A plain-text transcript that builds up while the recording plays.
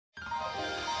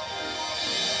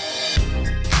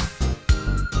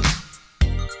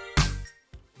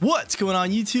What's going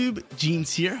on YouTube?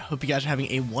 Jeans here. Hope you guys are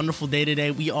having a wonderful day today.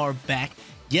 We are back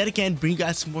yet again, bringing you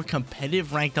guys some more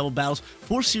competitive ranked double battles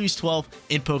for Series 12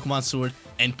 in Pokemon Sword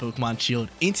and Pokemon Shield.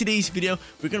 In today's video,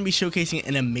 we're going to be showcasing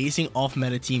an amazing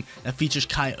off-meta team that features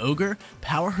Kyogre,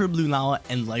 Power Herb Lunala,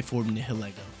 and Life Orb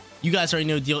Nihilego. You guys already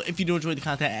know the deal. If you do enjoy the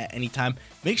content at any time,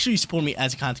 make sure you support me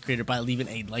as a content creator by leaving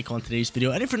a like on today's video.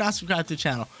 And if you're not subscribed to the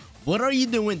channel, what are you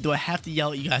doing? Do I have to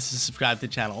yell at you guys to subscribe to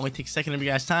the channel? Only takes a second of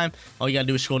your guys' time. All you gotta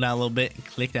do is scroll down a little bit and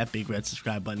click that big red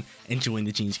subscribe button and join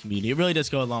the Jeans community. It really does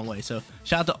go a long way. So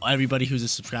shout out to everybody who's a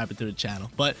subscriber to the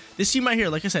channel. But this team right here,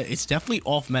 like I said, it's definitely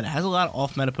off meta. It has a lot of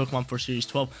off meta Pokemon for Series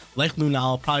 12, like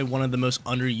Lunala, probably one of the most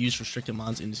underused restricted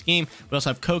mons in this game. We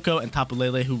also have Coco and Tapu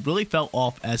Lele, who really fell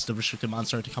off as the restricted mons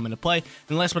started to come into play.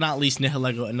 And last but not least,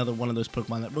 Nihilego, another one of those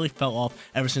Pokemon that really fell off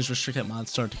ever since restricted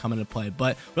mons started to come into play.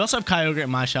 But we also have Kyogre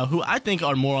and Myshell, who I think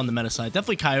are more on the meta side.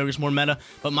 Definitely Kyogre's more meta,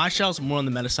 but Myshell's more on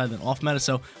the meta side than off meta,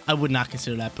 so I would not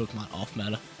consider that Pokemon off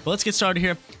meta. But let's get started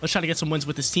here. Let's try to get some wins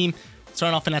with this team.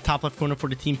 Starting off in that top left corner for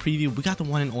the team preview, we got the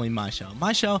one and only Myshell.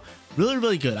 Myshell,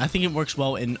 really good. I think it works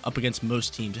well in up against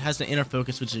most teams. It has the inner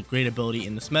focus, which is a great ability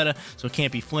in this meta, so it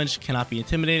can't be flinched, cannot be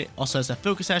intimidated. Also has that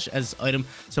focus sash as its item,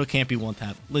 so it can't be one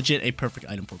tap. Legit a perfect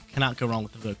item for it. Cannot go wrong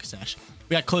with the focus sash.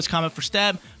 We got Close Combat for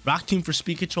stab, Rock Tomb for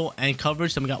speed control and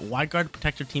coverage. Then we got Wide Guard,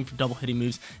 Protector Team for double hitting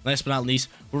moves. And last but not least,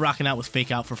 we're rocking out with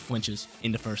Fake Out for flinches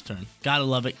in the first turn. Gotta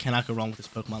love it. Cannot go wrong with this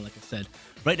Pokemon, like I said.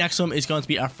 Right next to him is going to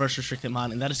be our first restricted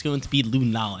mon, and that is going to be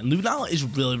Lunala. And Lunala is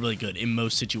really good in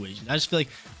most situations. I just feel like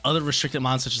other restricted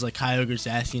mons, such as like Kyogre,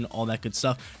 Zacian, all that good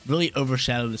stuff, really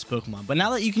overshadow this Pokemon. But now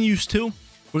that you can use two,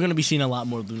 we're going to be seeing a lot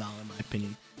more Lunala, in my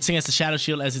opinion. This thing has the Shadow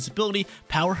Shield as its ability,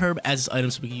 Power Herb as its item,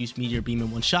 so we can use Meteor Beam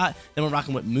in one shot. Then we're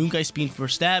rocking with Moongeist Beam for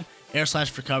stab, Air Slash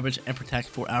for coverage, and Protect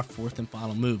for our fourth and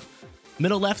final move.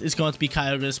 Middle left is going to be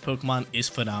Kyogre. This Pokemon is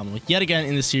phenomenal. Yet again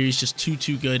in the series, just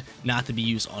too good not to be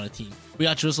used on a team. We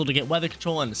got Drizzle to get weather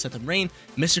control and to set them rain,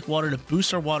 Mystic Water to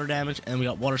boost our water damage, and we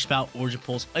got Water Spout, Origin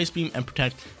Pulse, Ice Beam, and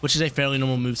Protect, which is a fairly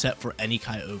normal moveset for any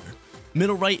Kyogre.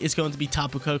 Middle right is going to be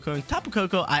Tapu Koko, and Tapu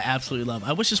Koko I absolutely love.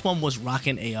 I wish this one was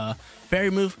rocking a fairy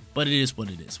move, but it is what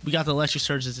it is. We got the Electric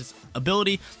Surge as its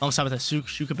ability, alongside with that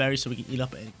Shuka Berry, so we can eat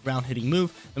up a ground hitting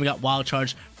move. Then we got Wild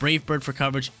Charge, Brave Bird for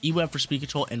coverage, E-Web for speed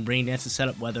control, and Rain Dance to set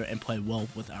up weather and play well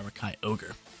with our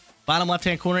Kyogre. Bottom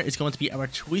left-hand corner is going to be our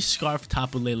Choice Scarf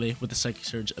Tapu Lele with the Psychic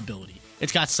Surge ability.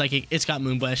 It's got Psychic, it's got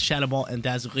Moonblast, Shadow Ball, and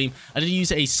Dazzle Gleam. I did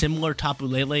use a similar Tapu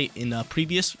Lele in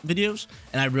previous videos,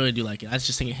 and I really do like it. I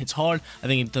just think it hits hard, I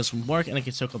think it does some work, and it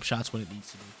can soak up shots when it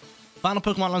needs to be. Final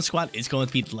Pokemon on the squad is going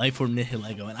to be Life Orb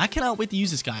Nihilego, and I cannot wait to use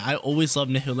this guy. I always love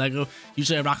Nihilego.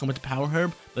 Usually I rock him with the Power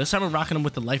Herb, but this time I'm rocking him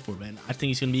with the Life Orb, and I think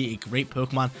he's going to be a great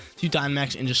Pokemon to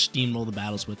Dynamax and just steamroll the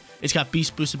battles with. It's got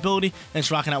Beast Boost ability, and it's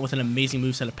rocking out with an amazing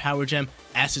moveset of Power Gem,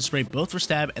 Acid Spray both for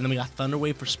stab, and then we got Thunder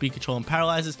Wave for speed control and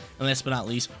paralyzes, and last but not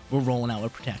least, we're rolling out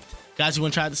with Protect. Guys, you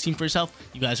want to try out this team for yourself?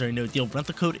 You guys already know the deal.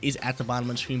 Rental code is at the bottom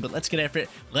of the screen, but let's get after it.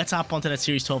 Let's hop onto that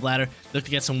Series 12 ladder, look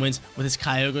to get some wins with this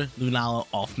Kyogre Lunala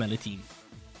off-meta team.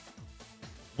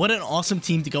 What an awesome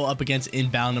team to go up against in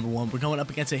battle number 1. We're going up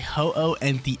against a Ho-Oh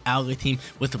and Dialga team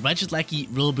with Regieleki,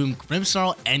 Rillaboom,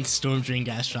 Grimmsnarl, and Storm Drain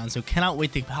Gastron. So cannot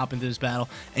wait to hop into this battle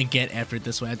and get after it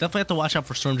this way. I definitely have to watch out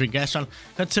for Storm Drain Gastron,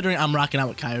 considering I'm rocking out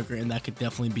with Kyogre, and that could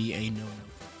definitely be a no-no.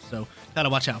 So gotta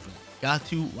watch out for that. Got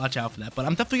to watch out for that. But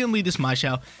I'm definitely gonna lead this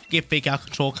Myshell, get Fake Out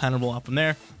control, kind of roll out from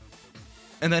there.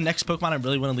 And then next Pokemon I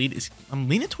really want to lead is, I'm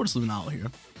leaning towards Lunala here.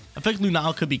 I feel like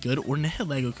Lunala could be good, or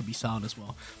Nihilego could be solid as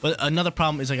well. But another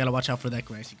problem is I gotta watch out for that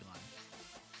Grassy Glide.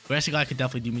 Grassy Glide could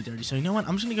definitely do me dirty. So you know what?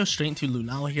 I'm just gonna go straight into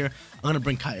Lunala here. I'm gonna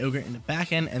bring Kyogre in the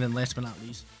back end, and then last but not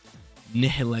least,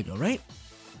 Nihilego, right?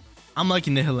 I'm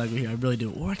liking Nihilego here, I really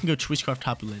do. Or I can go Choice Scarf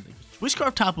Tapu Lele. Choice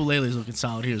Scarf Tapu Lele is looking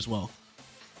solid here as well.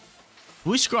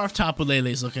 Choice Scarf Tapu Lele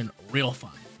is looking real fine.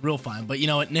 Real fine, but you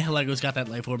know what? Nihilego's got that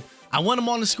Life Orb. I want him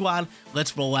on the squad.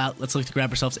 Let's roll out. Let's look to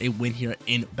grab ourselves a win here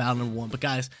in battle number 1. But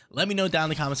guys, let me know down in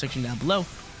the comment section down below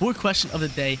for question of the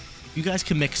day. If you guys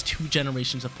can mix 2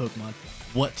 generations of Pokemon,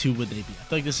 what 2 would they be? I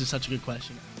feel like this is such a good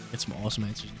question. Get some awesome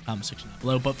answers in the comment section down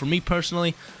below. But for me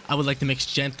personally, I would like to mix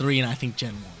Gen 3 and I think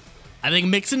Gen 1. I think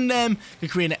mixing them could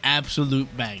create an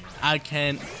absolute banger. I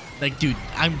can, like, dude,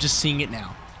 I'm just seeing it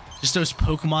now. Just those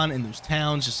Pokemon in those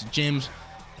towns, just the gyms.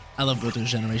 I love both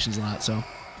those generations a lot, so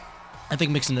I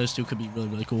think mixing those 2 could be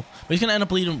really cool. But he's going to end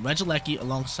up leading Regieleki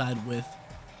alongside with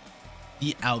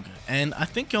the Dialga. And I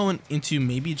think going into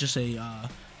maybe just a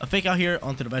Fake Out here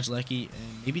onto the Regieleki,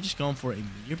 and maybe just going for a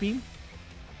Meteor Beam.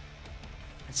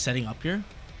 And setting up here.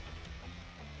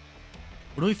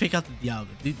 Or do we Fake Out the Dialga?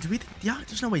 Do we think Dialga?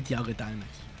 There's no way Dialga Dynamax,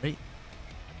 right?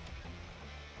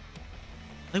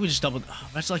 I think we just doubled.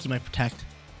 Regieleki might Protect.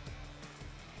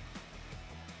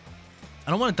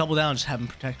 I don't want to double down and just have him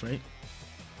protect, right?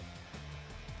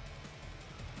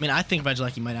 I mean, I think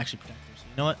Regieleki might actually protect her. So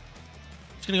you know what?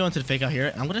 I'm just going to go into the fake out here,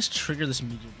 and I'm going to trigger this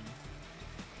Meteor Beam.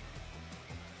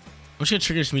 I'm just going to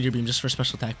trigger this Meteor Beam just for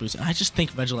special attack boost. And I just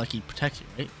think Regieleki protects you,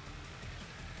 right?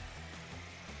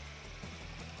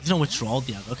 He's going to withdraw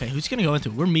Dialga. Okay, who's going to go into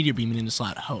it? We're Meteor Beaming in the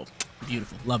slot. Oh,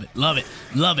 beautiful. Love it. Love it.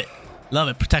 Love it. Love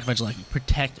it. Protect Regieleki.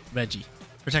 Protect Reggie.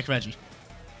 Protect Reggie.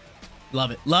 Love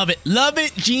it. Love it. Love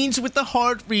it. Jeans with the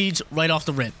hard reads right off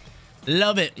the rip.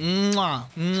 Love it. Mwah.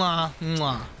 Mwah.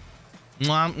 Mwah.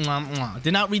 Mwah. Mwah. Mwah.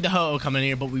 Did not read the ho-oh coming in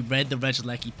here, but we read the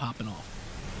Regieleki popping off.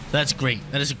 That's great.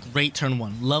 That is a great turn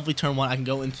one. Lovely turn one. I can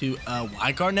go into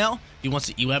Wide Guard now. He wants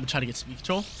to E-Web and try to get speed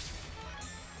control.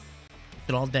 With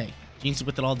it all day. Jeans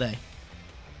with it all day.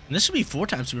 And this should be 4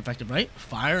 times super effective, right?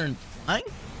 Fire and flying?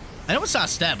 I know it's not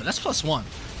stat, but that's +1.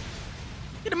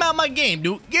 Get him out of my game,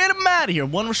 dude. Get him out of here.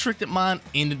 1 restricted mine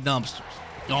in the dumpsters.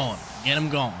 Gone. Get him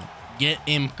gone. Get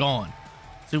him gone.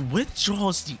 So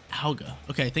withdraws the Dialga.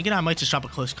 Okay, thinking I might just drop a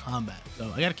close combat.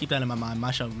 So I got to keep that in my mind.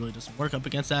 My shot really doesn't work up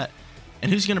against that.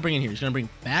 And who's going to bring in here? He's going to bring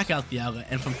back out the Dialga.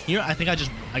 And from here, I think I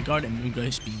just Wide Guard and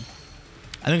Moongeist Beam.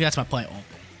 I think that's my play all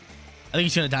day. I think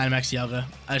he's going to Dynamax Dialga.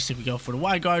 I just think we go for the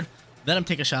Wide Guard. Let him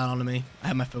take a shot onto me. I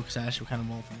have my Focus Sash. We're kind of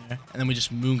rolling from there. And then we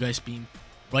just Moongeist Beam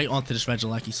right onto this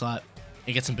Regieleki slot.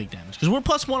 And get some big damage. Because we're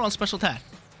 +1 on special attack.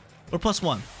 We're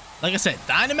 +1. Like I said,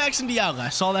 Dynamax and Dialga. I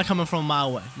saw that coming from a mile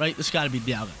away, right? This got to be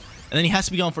Dialga. And then he has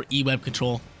to be going for E-Web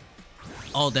control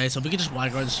all day. So if we could just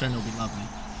Wide Guard this turn, it would be lovely.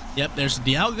 Yep, there's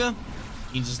Dialga.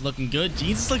 Jeans is looking good.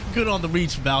 Jeans is looking good on the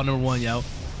reach for battle number 1, yo.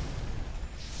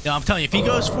 Yo, I'm telling you, if he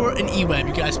goes for an E-Web,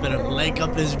 you guys better like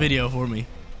up this video for me.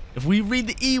 If we read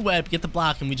the E-Web, get the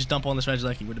block, and we just dump on this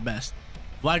Regieleki, we're the best.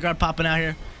 Wide Guard popping out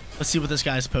here. Let's see what this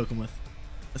guy's poking with.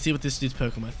 Let's see what this dude's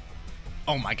poking with.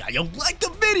 Oh my god, yo, like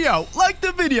the video! Like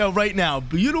the video right now.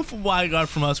 Beautiful Wide Guard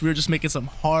from us. We were just making some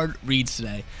hard reads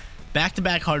today.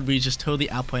 Back-to-back hard reads, just totally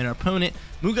outplaying our opponent.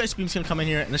 Moongeist Beam's gonna come in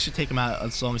here, and this should take him out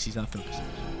as long as he's not focused.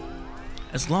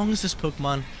 As long as this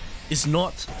Pokemon is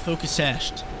not focus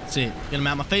sashed. That's it. Get him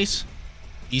out my face.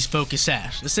 He's focus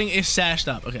sashed. This thing is sashed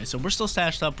up. Okay, so we're still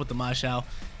sashed up with the Maishao.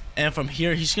 And from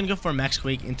here, he's gonna go for a Max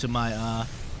Quake into my,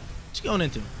 what's he going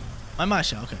into? My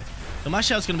Maishao, okay. So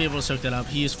Maishao's gonna be able to soak that up.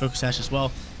 He is focus sash as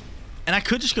well. And I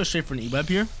could just go straight for an E-Web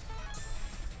here.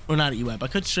 Or not E-Web. I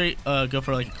could straight go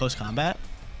for like a close combat.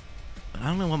 But I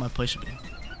don't know what my play should be.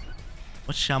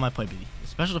 What shall my play be? The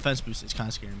special defense boost is kind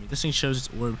of scaring me. This thing shows its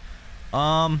orb.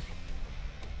 Man,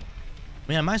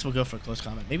 I might as well go for a close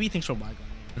combat. Maybe he thinks we're Wide Guard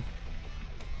again.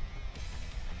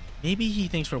 Maybe he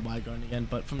thinks we're Wide Guard again.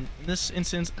 But from this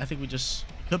instance, I think we just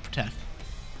could protect.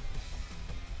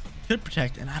 Could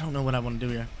protect, and I don't know what I want to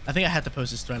do here. I think I had to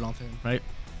post this thread onto him, right?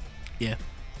 Yeah.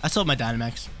 I still have my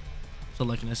Dynamax. Still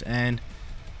liking this, and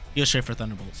he goes straight for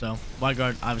Thunderbolt. So Wide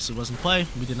Guard obviously wasn't in play.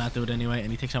 We did not do it anyway, and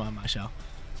he takes out my Maishao.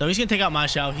 So he's gonna take out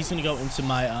Maishao. He's gonna go into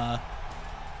my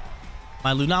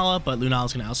my Lunala, but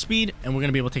Lunala's gonna outspeed, and we're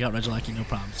gonna be able to take out Regieleki, no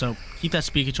problem. So keep that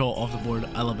speed control off the board.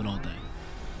 I love it all day.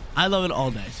 I love it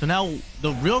all day. So now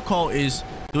the real call is: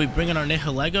 do we bring in our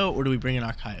Nihilego or do we bring in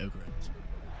our Kyogre?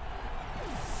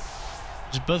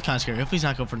 Just both kind of scary. Hopefully he's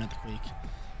not going for another Quake.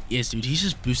 Yes, dude. He's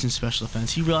just boosting special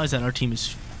defense. He realized that our team is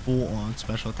full on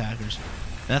special attackers.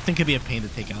 That thing could be a pain to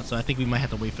take out. So I think we might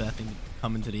have to wait for that thing to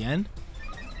come into the end.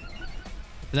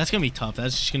 But that's going to be tough.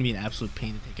 That's just going to be an absolute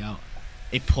pain to take out.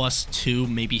 A +2,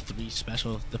 maybe 3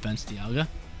 special defense Dialga.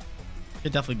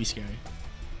 Could definitely be scary.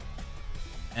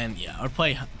 And yeah, our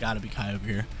play got to be Kyogre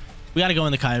here. We got to go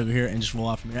in the Kyogre here and just roll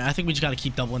off from here. I think we just got to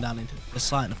keep doubling down into this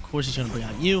slot. And of course, he's going to bring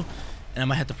out you. And I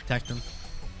might have to protect him.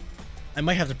 I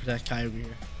might have to protect Kyogre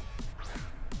here.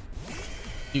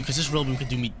 Dude, because this Rillaboom could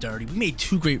do me dirty. We made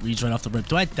 2 great reads right off the rip.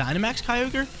 Do I Dynamax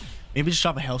Kyogre? Maybe just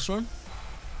drop a Hailstorm?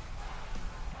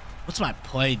 What's my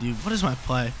play, dude? What is my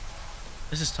play?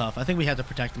 This is tough. I think we have to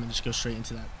protect him and just go straight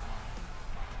into that.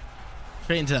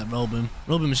 Straight into that Rillaboom.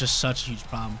 Rillaboom is just such a huge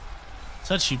problem.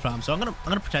 Such a huge problem. So I'm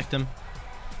gonna protect him.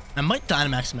 I might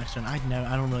Dynamax him next turn. I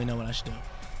don't really know what I should do.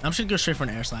 I'm just gonna go straight for an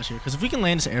Air Slash here, because if we can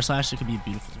land this Air Slash, it could be a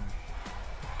beautiful turn.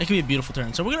 It could be a beautiful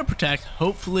turn. So we're gonna protect.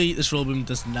 Hopefully this Rillaboom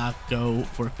does not go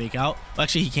for a fake out. Well,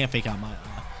 actually, he can't fake out my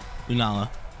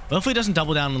Lunala. But hopefully he doesn't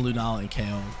double down on Lunala and KO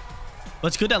him. But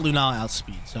it's good that Lunala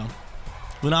outspeed. So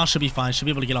Lunala should be fine. Should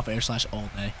be able to get off Air Slash all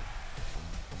day.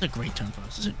 It's a great turn for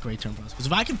us. This is a great turn for us. Because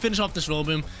if I can finish off this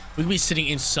Rillaboom, we can be sitting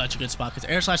in such a good spot. Because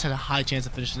Air Slash has a high chance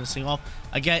of finishing this thing off.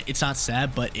 I get it's not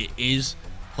sad, but it is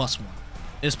 +1.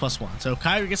 It is +1. So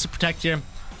Kyogre gets to protect here.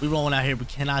 We rolling out here. We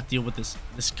cannot deal with this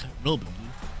Rillaboom, dude.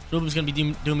 Rillaboom's gonna be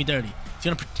doing me dirty. He's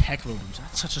gonna protect Rillaboom.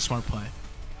 That's such a smart play.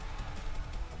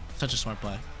 Such a smart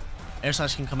play. Air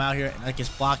Slash can come out here, and that gets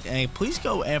blocked. And please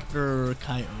go after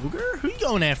Kyogre. Who are you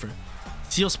going after?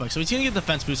 Steel Spike. So he's gonna get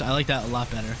defense boost. I like that a lot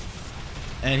better.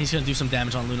 And he's gonna do some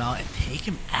damage on Lunala and take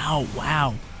him out.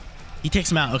 Wow. He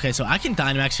takes him out. Okay, so I can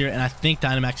Dynamax here, and I think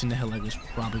Dynamax in Nihilego is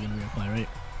probably gonna reapply, right?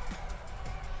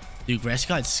 Dude, Grassy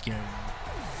Guide's scary.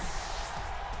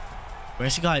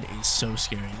 Grassy Guide is so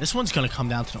scary. This one's gonna come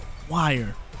down to the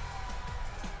wire.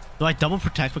 Do I double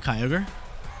protect with Kyogre?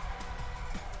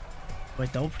 I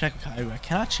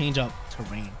cannot change up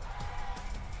terrain.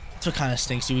 That's what kind of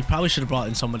stinks, dude. We probably should have brought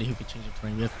in somebody who could change up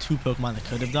terrain. We have 2 Pokemon that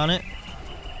could have done it.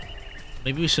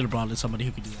 Maybe we should have brought in somebody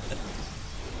who could do that.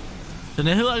 So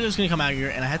Nihilego is going to come out here,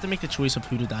 and I have to make the choice of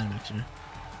who to Dynamax here.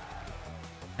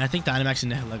 And I think Dynamax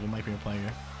and Nihilego might be a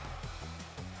player.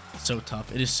 So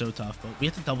tough. It is so tough. But we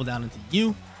have to double down into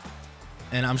you.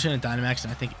 And I'm just going to Dynamax,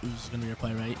 and I think Ooze is going to be your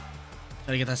play, right?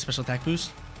 Try to get that special attack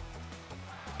boost.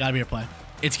 Gotta be your play.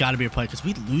 It's gotta be your play, because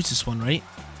we'd lose this one, right?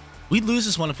 We'd lose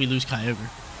this one if we lose Kyogre.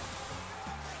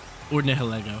 Or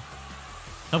Nihilego.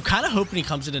 I'm kind of hoping he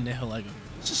comes into Nihilego.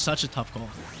 This is such a tough call.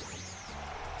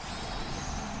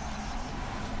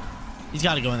 He's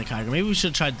got to go in the Kyogre. Maybe we should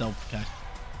have tried double protect.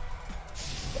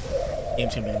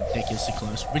 Game's gonna be ridiculously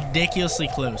close. Ridiculously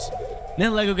close.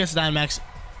 Nihilego gets Dynamax.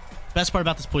 Best part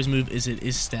about this poison move is it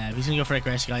is stab. He's gonna go for that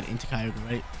Grassy Guide into Kyogre,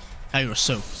 right? Kyogre,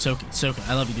 soak it.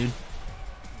 I love you, dude.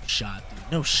 Shot, dude.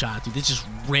 No shot, dude. This just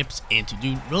rips into,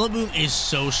 dude. Rillaboom is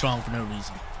so strong for no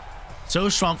reason. So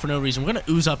strong for no reason. We're gonna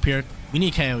ooze up here. We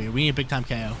need KO here. We need a big time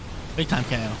KO. Big time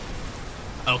KO.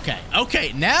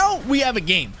 Okay. Now we have a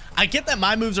game. I get that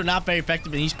my moves are not very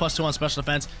effective and he's +2 on special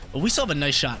defense, but we still have a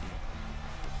nice shot.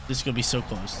 This is gonna be so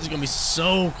close. This is gonna be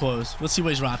so close. Let's see what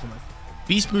he's rocking with.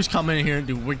 Beast boost coming in here,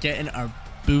 dude. We're getting our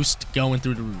boost going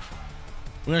through the roof.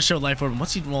 We're gonna show Life Orb.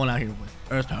 What's he rolling out here with?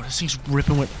 Earth Power. This thing's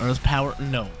ripping with Earth Power.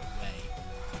 No way.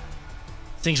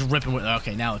 This thing's ripping with.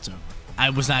 Okay, now it's over. I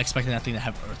was not expecting that thing to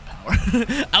have Earth Power.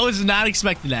 I was not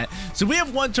expecting that. So we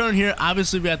have 1 turn here.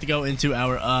 Obviously, we have to go into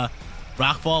our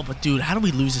Rockfall. But dude, how do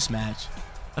we lose this match?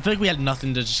 I feel like we had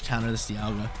nothing to just counter this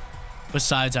Dialga.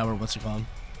 Besides our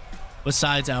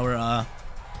Besides our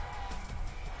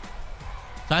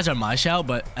Maishout,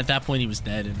 but at that point he was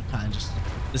dead, and kind of just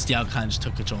this Dialga kind of just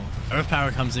took control. Earth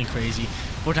Power comes in crazy,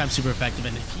 4 times super effective,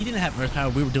 and if he didn't have Earth Power,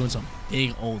 we were doing some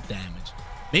big old damage.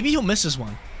 Maybe he'll miss this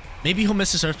one. Maybe he'll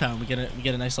miss this Earth Power, and we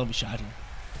get a nice lovely shot here.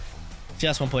 See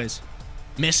how this one plays.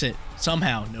 Miss it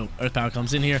somehow. Nope. Earth Power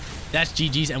comes in here. That's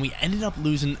GG's, and we ended up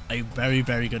losing a very,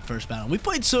 very good first battle. We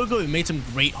played so good. We made some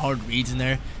great hard reads in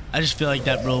there. I just feel like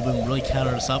that Rillaboom really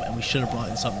countered us up, and we should have brought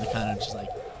in something to kind of just, like,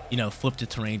 you know, flip the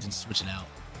terrains and switch it out.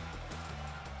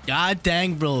 God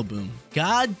dang Rillaboom.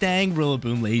 God dang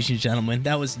Rillaboom, ladies and gentlemen.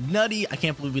 That was nutty. I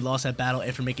can't believe we lost that battle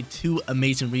after making 2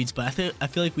 amazing reads, but I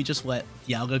feel like we just let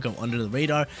Dialga go under the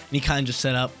radar, and he kind of just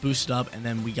set up, boosted up, and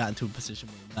then we got into a position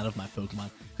where none of my Pokemon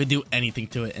could do anything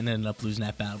to it and ended up losing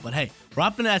that battle. But hey, we're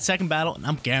up into that second battle, and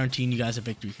I'm guaranteeing you guys a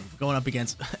victory here. We're going up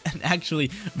against an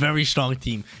actually very strong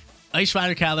team. Ice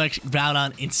Rider, Calyrex,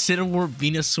 Groudon, Incineroar,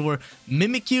 Venusaur,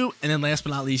 Mimikyu, and then last but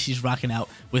not least, he's rocking out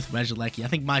with Regieleki. I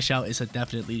think my shout is a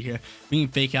definite lead here. We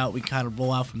can fake out, we can kind of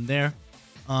roll out from there.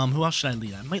 Who else should I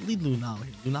lead? I might lead Lunala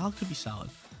here. Lunala could be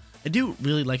solid. I do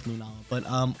really like Lunala, but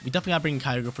we definitely gotta bring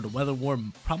Kyogre for the Weather War.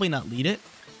 Probably not lead it.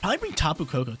 Probably bring Tapu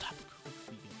Koko. Tapu Koko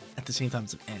would be good. At the same time,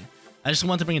 it's like, I just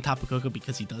want to bring in Tapu Koko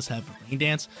because he does have a Rain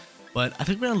Dance, but I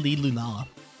think we're gonna lead Lunala.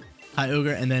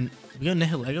 Kyogre, and then we go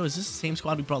Nihilego. Is this the same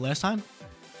squad we brought last time?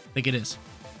 I think it is.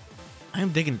 I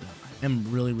am digging it though. I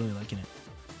am really, really liking it.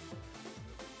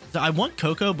 So I want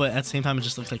Coco, but at the same time, it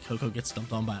just looks like Coco gets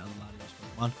dumped on by a lot of these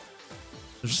Pokemon. So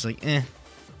it's just like,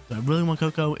 Do I really want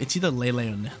Coco? It's either Lele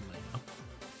or Nihilego.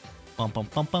 Bum bum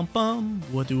bum bum bum.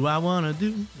 What do I wanna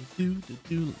do? Do.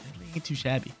 Lele ain't too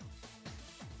shabby.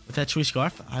 With that Chewy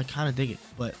Scarf, I kind of dig it.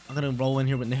 But I'm gonna roll in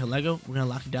here with Nihilego. We're gonna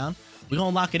lock it down. We're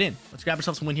gonna lock it in. Let's grab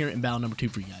ourselves a win here in battle number 2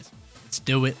 for you guys. Let's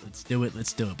do it. Let's do it.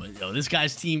 Let's do it. But yo, this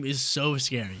guy's team is so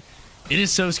scary. It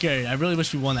is so scary. I really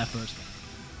wish we won that first battle.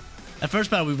 That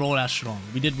first battle, we rolled out strong.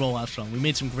 We did roll out strong. We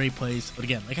made some great plays. But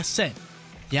again, like I said,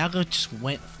 Dialga just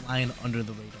went flying under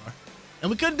the radar. And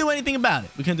we couldn't do anything about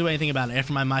it. We couldn't do anything about it.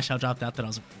 After my Maishout dropped out, that I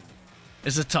was like,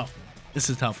 it's a tough one. This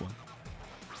is a tough one.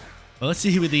 But let's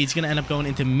see who he leads. He's going to end up going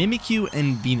into Mimikyu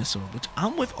and Venusaur, which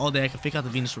I'm with all day. I can fake out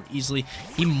the Venusaur easily.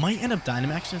 He might end up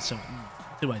Dynamaxing, so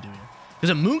what do I do here?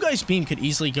 Because a Moongeist Beam could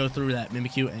easily go through that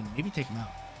Mimikyu and maybe take him out.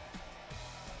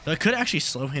 So I could actually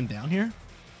slow him down here.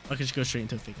 Or I could just go straight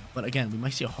into a fake out. But again, we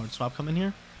might see a hard swap come in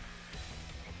here.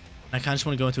 And I kind of just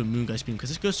want to go into a Moongeist Beam because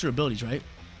this goes through abilities, right?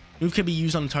 Move can be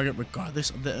used on the target regardless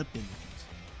of the abilities.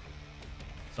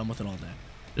 So I'm with it all day.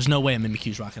 There's no way a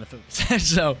Mimikyu's rocking a focus.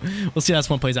 So we'll see how this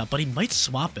one plays out. But he might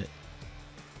swap it,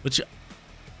 which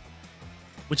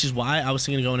is why I was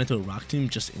thinking of going into a Rock Tomb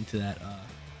just into that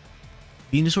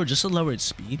Venusaur just to lower its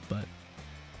speed. But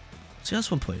let's see how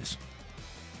this one plays.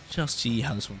 Shall see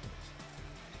how this one plays.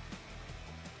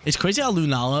 It's crazy how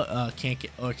Lunala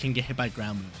can get hit by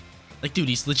ground moves. Like, dude,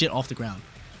 he's legit off the ground.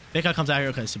 Fake Out comes out here.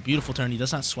 Okay, it's a beautiful turn. He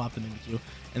does not swap the Mimikyu.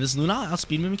 And does Lunala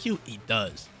outspeed Mimikyu? He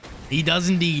does. He does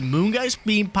indeed. Moongeist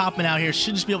Beam popping out here.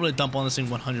 Should just be able to dump on this thing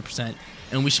 100%.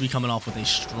 And we should be coming off with a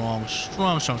strong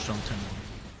turn.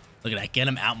 Look at that. Get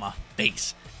him out my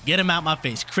face. Get him out my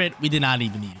face. Crit. We did not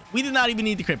even need it. We did not even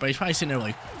need the crit. But he's probably sitting there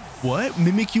like, what?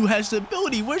 Mimikyu has the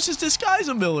ability. Where's his disguise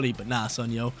ability? But nah, son,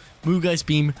 yo. Moongeist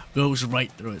Beam goes right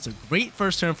through it. It's a great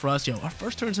first turn for us, yo. Our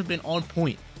first turns have been on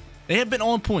point. They have been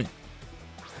on point.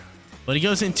 But he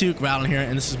goes into Groudon here,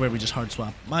 and this is where we just hard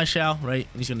swap my Shao, right?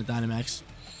 And he's going to Dynamax.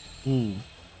 Ooh.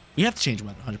 We have to change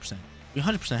weather, 100%. We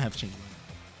 100% have to change weather.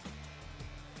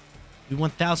 We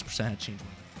 1000% have to change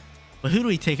weather. But who do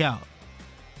we take out?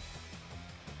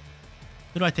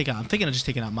 Who do I take out? I'm thinking of just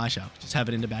taking out my Shao. Just have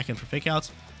it in the back end for fake outs.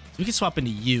 So we can swap into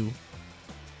you.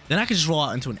 Then I can just roll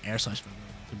out into an Air Slash.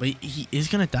 But he is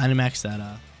going to Dynamax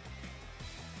that.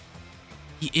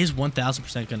 He is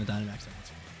 1000% going to Dynamax that.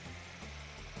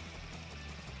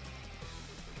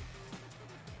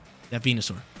 That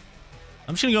Venusaur.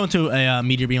 I'm just going to go into a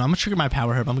Meteor Beam. I'm going to trigger my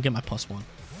Power Herb. I'm going to get my +1. I'm going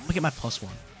to get my +1.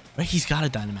 Right? He's got to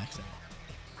Dynamax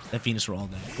that Venusaur all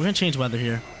day. We're going to change weather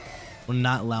here. We're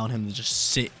not allowing him to just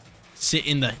sit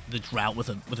in the drought with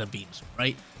a Venusaur,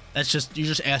 right? That's just, you're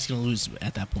just asking to lose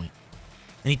at that point.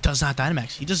 And he does not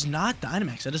Dynamax. He does not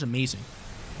Dynamax. That is amazing.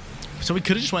 So we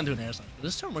could have just went into an Air Slash. But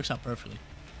this turn works out perfectly.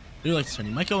 I do like this turn.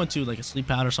 He might go into like a Sleep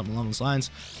Powder or something along those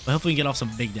lines. But hopefully we can get off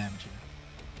some big damage here.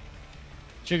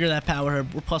 Trigger that Power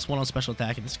Herb. We're +1 on special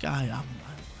attack. And this guy,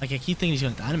 I keep thinking he's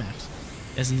going to Dynamax.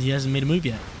 He hasn't made a move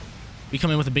yet. We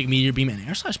come in with a big Meteor Beam. And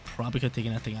Air Slash probably could have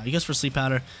taken that thing out. He goes for Sleep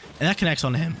Powder. And that connects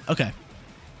onto him. Okay.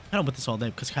 I don't with this all day.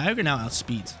 Because Kyogre now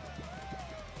outspeeds.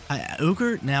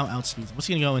 Kyogre now outspeeds. What's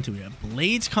he going to go into here?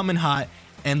 Blade's coming hot.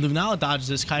 And Lunala dodges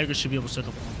this. Kyogre should be able to soak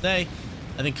up all day.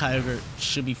 I think Kyogre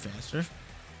should be faster.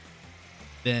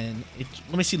 Then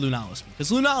let me see Lunala speed.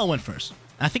 Because Lunala went first.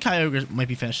 I think Kyogre might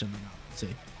be faster than Lunala. Let's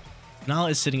see.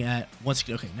 Lunala is sitting at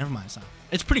 160. Okay, never mind. It's not.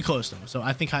 It's pretty close though. So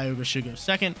I think Kyogre should go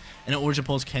second. And an Origin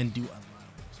Pulse can do a lot of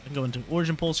things. I can go into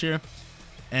Origin Pulse here.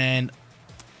 And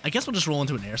I guess we'll just roll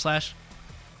into an Air Slash.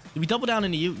 Did we double down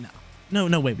into you? No.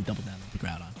 No way we double down into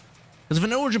Groudon. Because if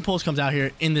an Origin Pulse comes out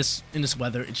here in this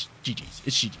weather, it's GG's.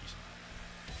 It's GG's.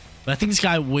 But I think this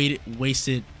guy waited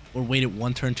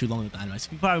one turn too long with Dynamax.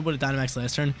 If he probably would have Dynamax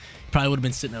last turn, he probably would have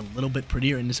been sitting a little bit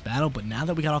prettier in this battle. But now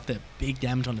that we got off that big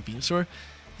damage on the Venusaur,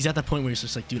 he's at that point where he's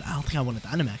just like, dude, I don't think I want to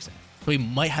Dynamax that. So he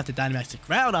might have to Dynamax the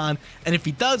Groudon. And if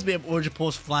he does, we have Origin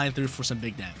Pulse flying through for some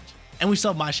big damage. And we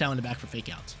still have my Shao in the back for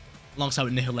fake outs. Alongside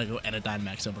with Nihilego and a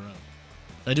Dynamax of our own.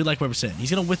 So I do like where we're sitting.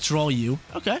 He's going to withdraw you.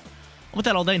 Okay. I'm with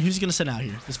that all day. And who's he going to send out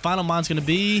here? His final mon's going to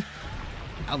be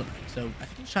Kyogre. So I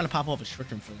think he's trying to pop off a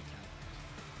Shuriken for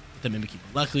the Mimikyu.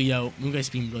 Luckily, yo,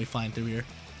 Moongeist Beam really flying through here.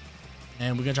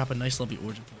 And we're going to drop a nice lovely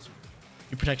Origin Pulse here.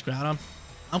 You protect Groudon.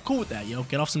 I'm cool with that, yo.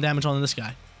 Get off some damage on this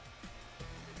guy.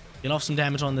 Get off some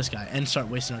damage on this guy. And start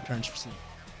wasting our turns for sleep.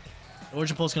 The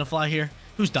Origin Pulse going to fly here.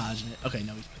 Who's dodging it? Okay,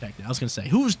 no, he's protected. I was going to say,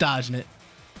 who's dodging it?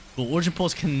 Cool. Origin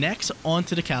Pulse connects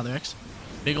onto the Calyrex.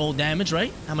 Big old damage,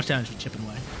 right? How much damage are we chipping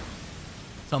away?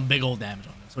 Some big old damage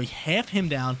on it. So we half him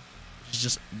down, which is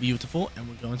just beautiful. And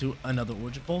we're going to another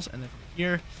Origin Pulse. And then from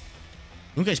here,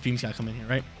 Moongeist Beam's got to come in here,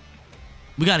 right?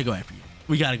 We got to go after you.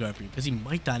 We got to go after you because he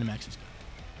might Dynamax this guy.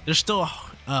 There's still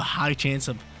a high chance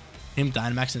of him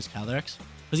Dynamaxing his Calyrex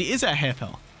because he is at half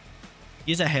health.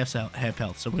 He is at half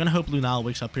health. So we're going to hope Lunala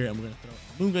wakes up here and we're going to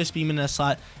throw Moongeist Beam in that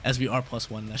slot as we are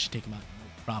 +1. And that should take him out.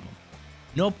 No problem.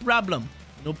 No problem.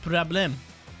 No problem.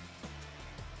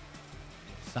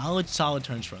 Solid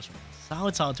turns for us, man.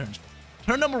 Solid turns.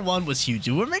 Turn number 1 was huge.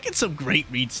 We're making some great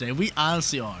reads today. We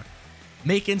honestly are.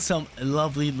 Making some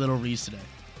lovely little reads today.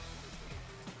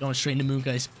 Going straight into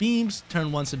Moongeist Beams.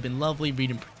 Turn 1s have been lovely.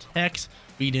 Reading Protects.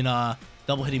 Reading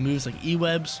double hitting moves like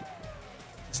E-Webs.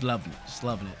 Just loving it. Just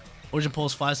loving it. Origin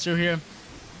Pulse flies through here.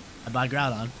 I buy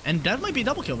Groudon. And that might be a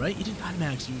double kill, right? He did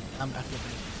Dynamax, dude. I feel bad.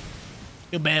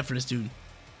 Feel bad for this dude.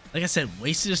 Like I said,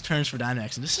 wasted his turns for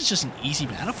Dynamax. And this is just an easy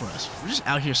battle for us. We're just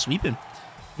out here sweeping.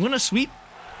 We're going to sweep.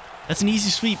 That's an easy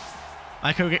sweep.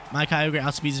 My Kyogre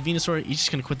outspeeds his Venusaur. He's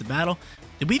just going to quit the battle.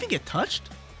 Did we even get touched?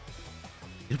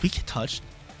 Did we get touched?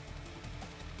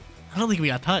 I don't think we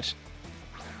got touched.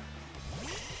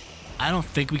 I don't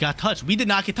think we got touched. We did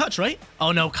not get touched, right?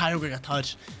 Oh, no. Kyogre got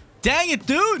touched. Dang it,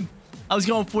 dude. I was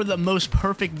going for the most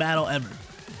perfect battle ever.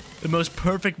 The most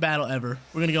perfect battle ever.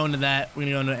 We're going to go into that. We're going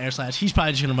to go into air slash. He's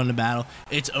probably just going to run the battle.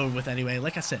 It's over with anyway.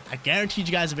 Like I said, I guaranteed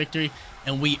you guys a victory,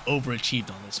 and we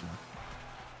overachieved on this one.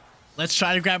 Let's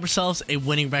try to grab ourselves a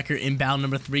winning record in battle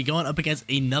number 3, going up against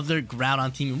another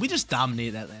Groudon team, and we just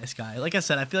dominated that last guy. Like I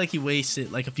said, I feel like he wasted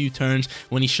like a few turns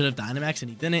when he should have Dynamax, and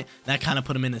he didn't. That kind of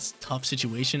put him in this tough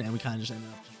situation, and we kind of just ended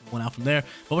up just going out from there.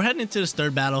 But we're heading into this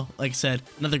third battle. Like I said,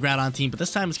 another Groudon team, but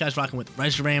this time this guy's rocking with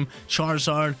Reshiram,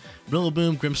 Charizard,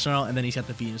 Rillaboom, Grimmsnarl, and then he's got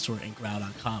the Venusaur and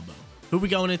Groudon combo. Who are we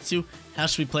going into? How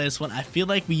should we play this one? I feel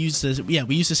like we used this. Yeah,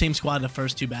 we used the same squad in the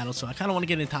first 2 battles, so I kind of want to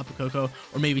get in Tapu Koko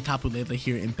or maybe Tapu Lele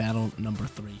here in battle number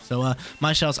 3. So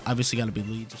my shout's obviously got to be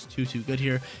lead, just too good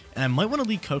here, and I might want to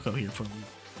lead Koko here for a lead.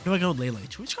 Who do I go with Lele?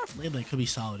 Choice Scarf Lele could be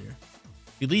solid here.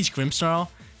 If he leads Grimmsnarl,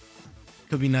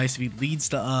 could be nice. If he leads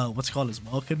the what's called as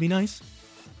well, could be nice.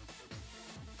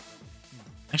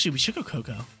 Actually, we should go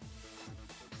Koko.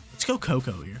 Let's go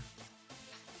Koko here.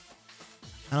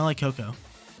 I don't like Koko.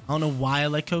 I don't know why I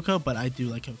like Koko, but I do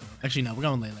like Koko. Actually, no, we're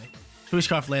going Lele. Choice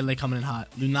Scarf Lele coming in hot.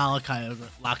 Lunala, Kyogre,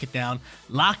 lock it down.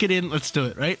 Lock it in. Let's do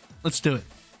it, right? Let's do it.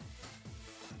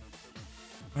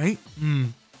 Right?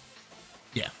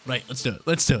 Yeah, right. Let's do it.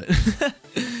 Let's do it.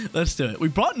 Let's do it. We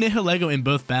brought Nihilego in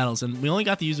both battles, and we only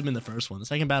got to use him in the first one. The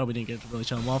second battle, we didn't get to really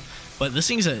show him off. But this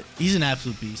thing's he's an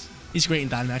absolute beast. He's great in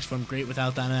Dynamax form, great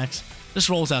without Dynamax. Just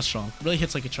rolls out strong. Really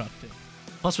hits like a truck, too.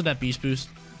 Plus with that Beast Boost.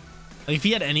 Like, if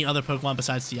he had any other Pokemon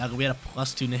besides Dialga, we had a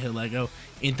 +2 Nihilego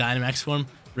in Dynamax form,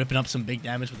 ripping up some big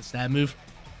damage with a stab move.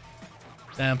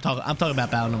 And I'm talking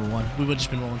about battle number 1. We would have just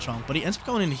been rolling strong. But he ends up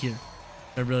going into here.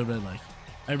 I really like.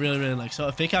 I really like. So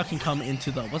if Fake Out can come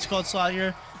into the what's called slot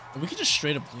here, or we could just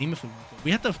straight up Gleam if we want to. We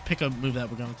have to pick a move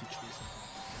that we're going to choose.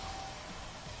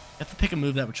 We have to pick a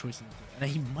move that we're choosing. And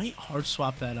he might hard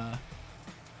swap that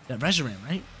Reshiram,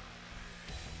 right?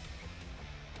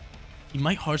 He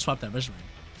might hard swap that Reshiram.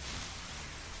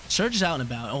 Surge is out and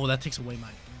about. Oh, that takes away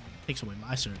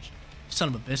my Surge. Son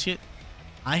of a biscuit.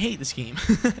 I hate this game.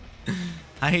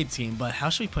 I hate this game, but how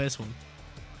should we play this one?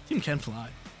 Team can fly.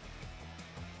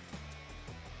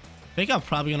 I think I'm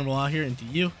probably going to roll out here into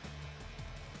you.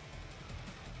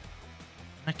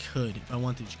 I could if I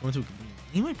want to. Just go into a Green.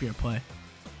 He might be our play.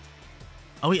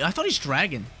 Oh, wait. I thought he's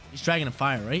Dragon. He's Dragon of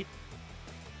Fire, right?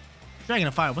 Dragon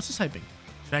of Fire. What's his typing?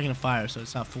 Dragon of Fire, so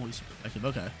it's not fully super effective.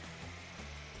 Okay.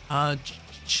 I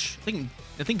think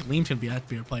Gleam's going to be our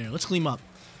player. Let's Gleam up.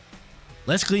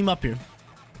 Let's Gleam up here.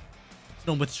 Let's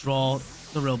don't withdraw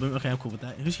the Rillaboom. Okay, I'm cool with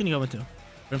that. Who's going to go into?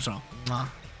 Grimmsnarl. Mwah.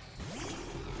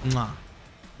 Mwah.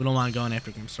 We don't mind going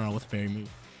after Grimmsnarl with a fairy move.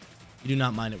 You do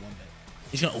not mind it one bit.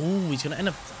 He's gonna end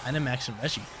up Dynamaxing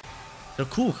Reggie. So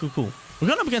cool. We're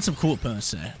going up against some cool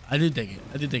opponents today. I do dig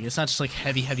it. It's not just like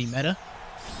heavy meta.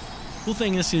 Cool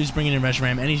thing is he's bringing in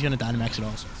Reshiram, and he's gonna Dynamax it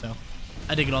also. So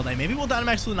I dig it all day. Maybe we'll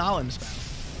Dynamax Lunala in this battle.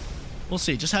 We'll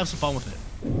see. Just have some fun with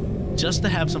it. Just to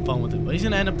have some fun with it. But he's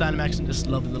gonna end up Dynamaxing this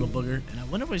lovely little booger, and I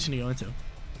wonder what he's gonna go into.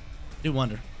 Do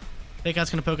wonder. Fake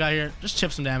Out's gonna poke out here. Just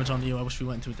chip some damage on you. I wish we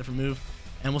went into a different move.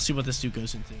 And we'll see what this dude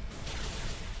goes into.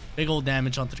 Big old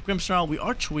damage onto the Grimmsnarl. We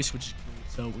are Choice, which is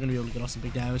great, so we're going to be able to get off some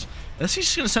big damage. This is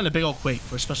just going to send a big old Quake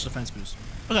for a special defense boost.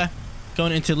 Okay.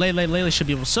 Going into Lele. Lele should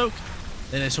be able to soak.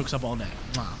 Lele soaks up all day.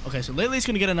 Okay, so Lele's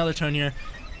going to get another turn here.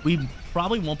 We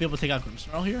probably won't be able to take out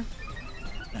Grimmsnarl here.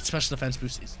 That special defense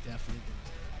boost is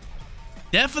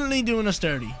definitely doing us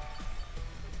dirty.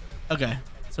 Okay.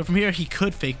 So from here, he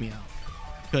could fake me out.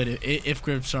 Could, if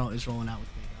Grimmsnarl is rolling out with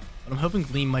me. But I'm hoping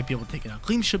Gleam might be able to take it out.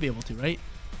 Gleam should be able to, right?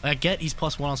 Like, I get he's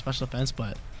 +1 on special defense,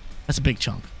 but that's a big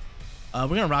chunk. We're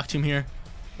going to Rock Tomb here.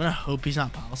 I'm going to hope he's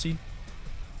not Policy. And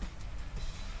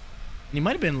he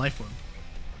might have been in Life Form.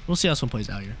 We'll see how this one plays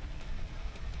out here.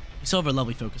 We still have a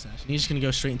lovely Focus Action. He's just going to go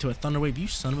straight into a Thunder Wave. You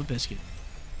son of a biscuit.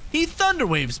 He Thunder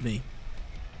Waves me.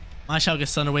 My shall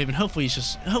gets Thunder Wave, and hopefully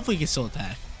he can still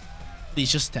attack.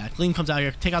 Please just attack. Gleam comes out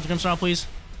here. Take out the Grimmsnarl, please.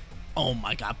 Oh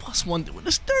my god. +1 doing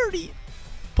us dirty.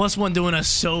 +1 doing us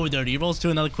so dirty. He rolls to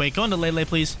another Quake. Go into Lele,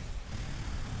 please.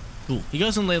 Cool. He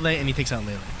goes in Lele, and he takes out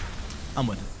Lele. I'm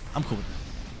with it. I'm cool with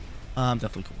that. I'm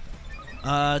definitely cool with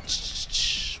that.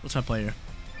 What's my player?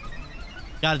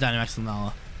 Got a Dynamax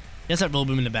Lunala. He has that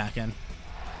Rillaboom in the back end.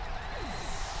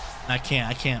 I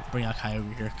can't bring out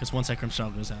Kyogre here, because once that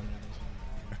Grimmsnarl goes down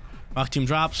there. Rock Tomb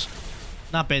drops.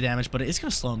 Not bad damage, but it's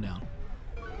going to slow him down.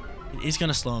 It is going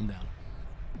to slow him down.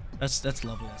 That's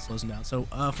lovely. That slows him down. So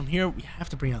from here, we have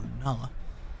to bring out Lunala.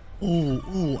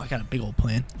 Ooh, I got a big old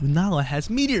plan. Lunala has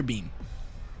Meteor Beam.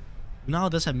 Lunala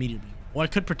does have Meteor Beam. Or I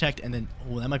could Protect and then...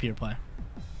 Oh, that might be your play.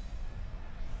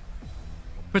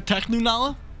 Protect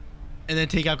Lunala and then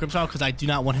take out Grimmsnarl because I do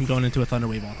not want him going into a Thunder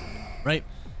Wave off. Right?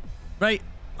 Right?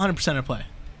 100% of play.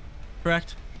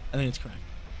 Correct? I think it's correct.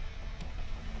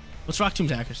 What's Rock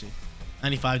Tomb's accuracy?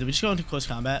 95. Did we just go into close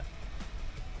combat?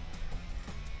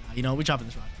 You know, we dropping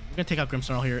this Rock Tomb. We're going to take out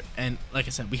Grimmsnarl here. And like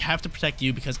I said, we have to protect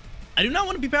you because I do not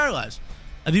want to be paralyzed.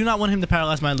 I do not want him to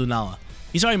paralyze my Lunala.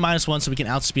 He's already -1, so we can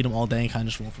outspeed him all day and kind of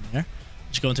just roll from there.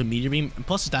 Just go into Meteor Beam. And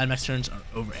plus, his Dynamax turns are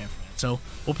over after that. So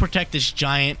we'll protect this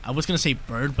giant, I was going to say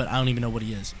bird, but I don't even know what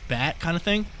he is. Bat kind of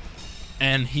thing.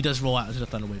 And he does roll out into the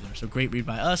Thunder Wave there. So great read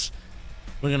by us.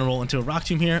 We're going to roll into a Rock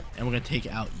Tomb here, and we're going to take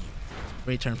out you.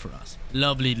 Great turn for us.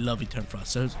 Lovely, lovely turn for us.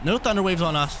 So no Thunder Waves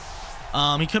on us.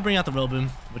 He could bring out the Rillaboom,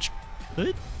 which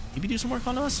could maybe do some work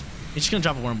on us. He's just going to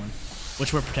drop a Worm one,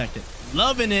 which we're protected.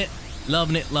 Loving it.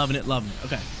 Loving it, loving it, loving it.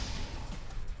 Okay.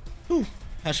 Whew.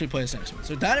 How should we play this next one?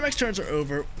 So Dynamax turns are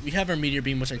over. We have our Meteor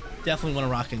Beam, which I definitely want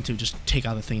to rock into. Just take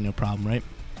out the thing, no problem, right?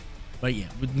 But yeah,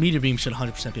 with Meteor Beam should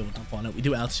 100% be able to dump on it. We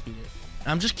do outspeed it.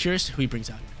 I'm just curious who he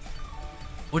brings out here.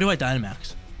 Or do I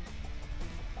Dynamax?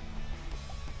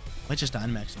 I just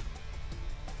Dynamax him.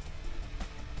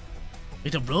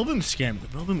 Wait, the Rillaboom scared me.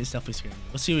 The Rillaboom is definitely scaring me.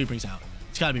 Let's see what he brings out.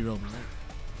 It's got to be Rillaboom,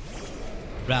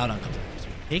 right? Groudon comes out. So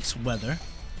he takes Weather.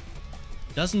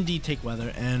 He does indeed take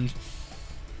Weather, and...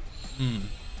 do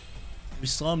we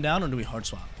slow him down, or do we Hard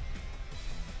Swap?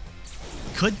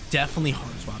 We could definitely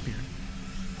Hard Swap here.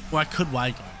 Or I could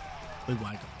Wide Guard.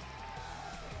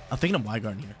 I'm thinking of Wide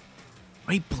Guard here.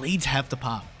 Right, Blades have to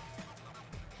pop.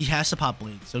 He has to pop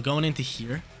Blades. So going into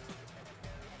here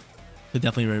could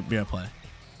definitely be our play.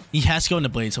 He has to go into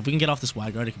Blades. So if we can get off this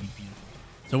Wide Guard, it could be beautiful.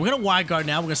 So we're going to Wide Guard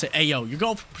now. We're going to say, hey, yo, you're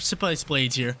going for Precipitous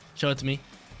Blades here. Show it to me.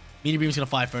 Meteor Beam's going to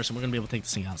fly first, and we're going to be able to take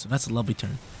this thing out. So that's a lovely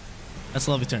turn. That's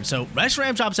a lovely turn. So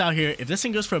Reshiram drops out here. If this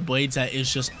thing goes for a Blades, that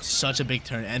is just such a big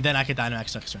turn. And then I could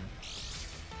Dynamax next turn.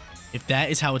 If that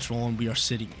is how it's rolling, we are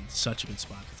sitting in such a good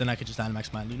spot. Then I could just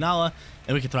Dynamax my Lunala,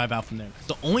 and we can thrive out from there.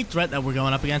 The only threat that we're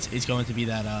going up against is going to be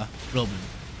that Rillaboom.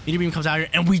 Meteor Beam comes out here,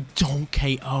 and we don't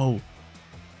KO.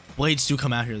 Blades do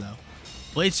come out here, though.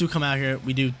 Blades do come out here.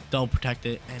 We do double protect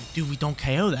it, and dude, we don't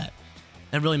KO that.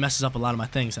 That really messes up a lot of my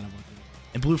things that I want to do.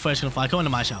 And Blue Fire's gonna fly. Go into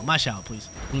my shout. My shout, please.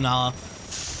 Lunala.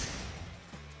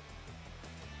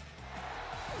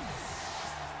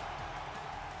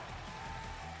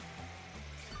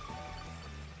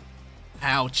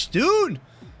 Ouch, dude.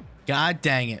 God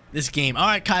dang it. This game. All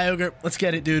right, Kyogre. Let's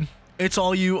get it, dude. It's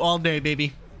all you all day,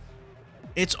 baby.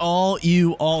 It's all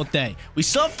you all day. We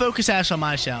still have Focus Ash on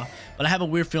my shell, but I have a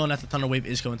weird feeling that the Thunder Wave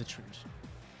is going to Triggers.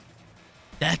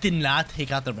 That did not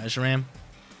take out the Reshiram.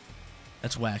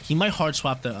 That's whack. He might hard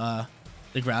swap the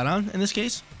Groudon in this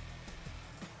case.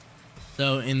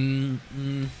 So in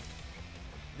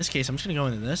this case, I'm just gonna go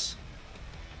into this.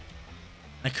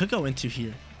 I could go into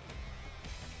here.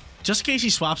 Just in case he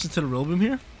swaps into the Rillaboom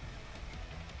here,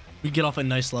 we get off a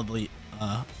nice, lovely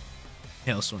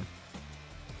Hailstorm.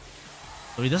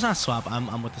 So he does not swap.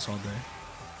 I'm with this all day.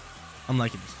 I'm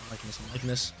liking this. I'm liking this. I'm liking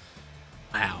this.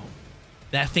 Wow.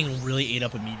 That thing really ate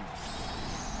up immediately.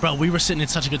 Bro, we were sitting in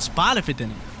such a good spot if it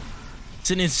didn't.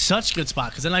 Sitting in such a good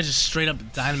spot, because then I just straight up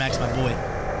Dynamax my boy.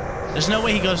 There's no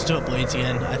way he goes to a Blades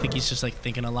again. I think he's just like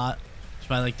thinking a lot. He's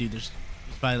probably like, dude, he's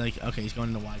probably like, okay, he's going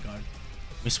into Wide Guard.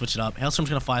 Let me switch it up. Hailstorm's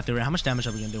gonna fly through it. How much damage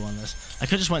are we gonna do on this? I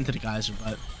could just went into the Geyser,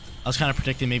 but I was kind of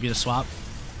predicting maybe the swap.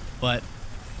 But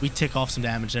we tick off some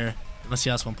damage there. Let's see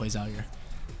how this one plays out here.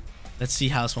 Let's see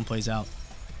how this one plays out.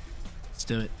 Let's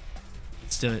do it.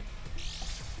 Let's do it.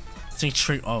 This thing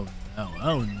trigger. Oh no.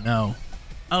 Oh no.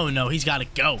 Oh no. He's got to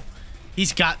go.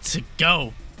 He's got to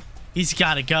go. He's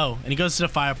got to go. And he goes to the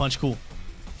Fire Punch. Cool.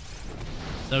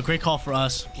 So great call for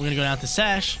us. We're gonna go down to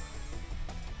Sash.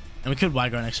 And we could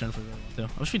Wide Guard next turn if we really want to.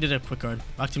 I wish we did a Quick Guard.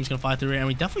 Rock Team's gonna fly through it, and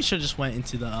we definitely should have just went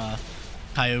into the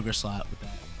Kyogre slot with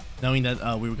that, knowing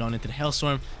that we were going into the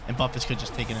Hailstorm, and Buffets could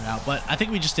just taken it out. But I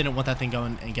think we just didn't want that thing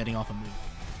going and getting off a move.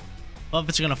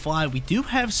 Buffets are gonna fly. We do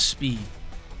have speed.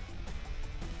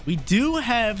 We do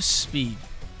have speed.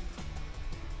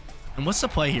 And what's the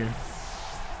play here?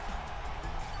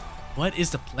 What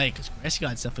is the play? Because Grassy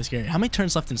God's definitely scary. How many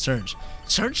turns left in Surge?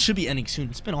 Surge should be ending soon.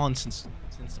 It's been on since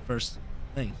the first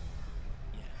thing.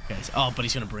 Yeah. Okay. So, oh, but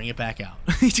he's gonna bring it back out.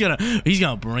 he's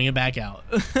gonna bring it back out.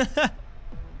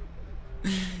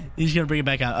 He's gonna bring it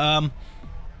back out.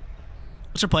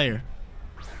 What's our player?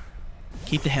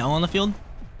 Keep the Hail on the field.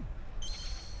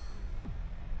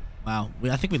 Wow.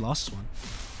 I think we lost this one.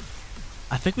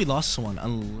 I think we lost this one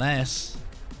unless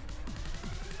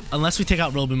we take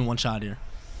out Rillaboom in one shot here.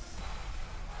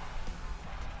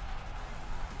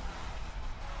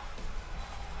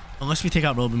 Unless we take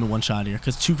out Rillaboom in one shot here,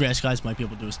 because two Grass Guys might be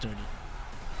able to do us dirty.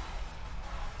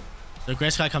 So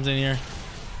Grass Guy comes in here,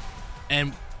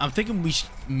 And I'm thinking we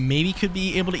maybe could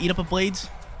be able to eat up a Blades.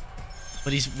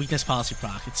 But he's weakness policy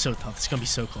proc. It's so tough. It's going to be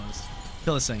so close.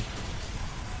 Kill this thing.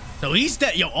 So he's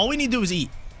dead. Yo, all we need to do is eat.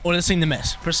 Or this thing to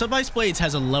miss. Precise Blades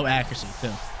has a low accuracy,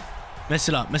 too. Mess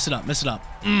it up. Mess it up. Mess it up.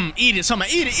 Eat it. Someone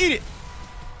eat it. Eat it.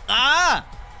 Ah!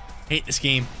 Hate this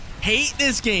game. Hate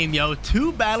this game, yo.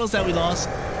 2 battles that we lost.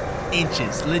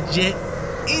 Inches. Legit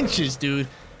inches, dude.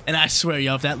 And I swear,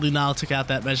 yo, if that Lunala took out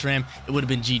that Reshiram, it would have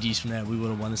been GG's from there. We would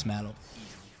have won this battle.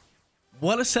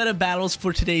 What a set of battles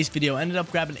for today's video. Ended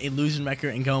up grabbing a losing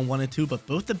record and going 1-2, but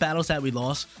both the battles that we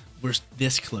lost were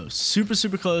this close. Super,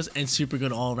 super close and super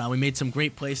good all around. We made some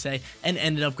great plays today and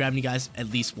ended up grabbing you guys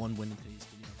at least 1 win in today's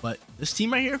video. But this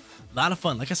team right here, a lot of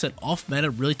fun. Like I said, off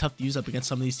meta, really tough to use up against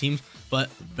some of these teams, but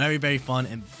very, very fun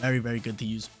and very, very good to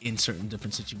use in certain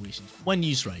different situations when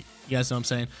used right. You guys know what I'm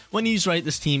saying? When used right,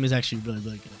 this team is actually really,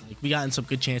 really good. Like, we got in some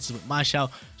good chances with my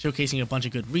shout, showcasing a bunch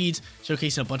of good reads,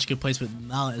 showcasing a bunch of good plays with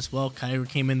Lunala as well. Kyogre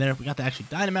came in there. We got to actually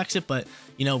Dynamax it, but,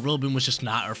 you know, Rillaboom was just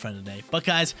not our friend today. But,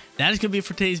 guys, that is going to be it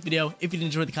for today's video. If you did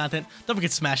enjoy the content, don't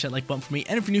forget to smash that like button for me.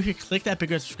 And if you're new here, click that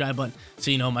big red subscribe button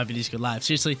so you know my videos go live.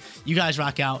 Seriously, you guys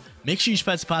rock out. Make sure you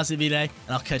spread some positivity today,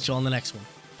 and I'll catch you all in the next one.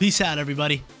 Peace out,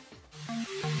 everybody.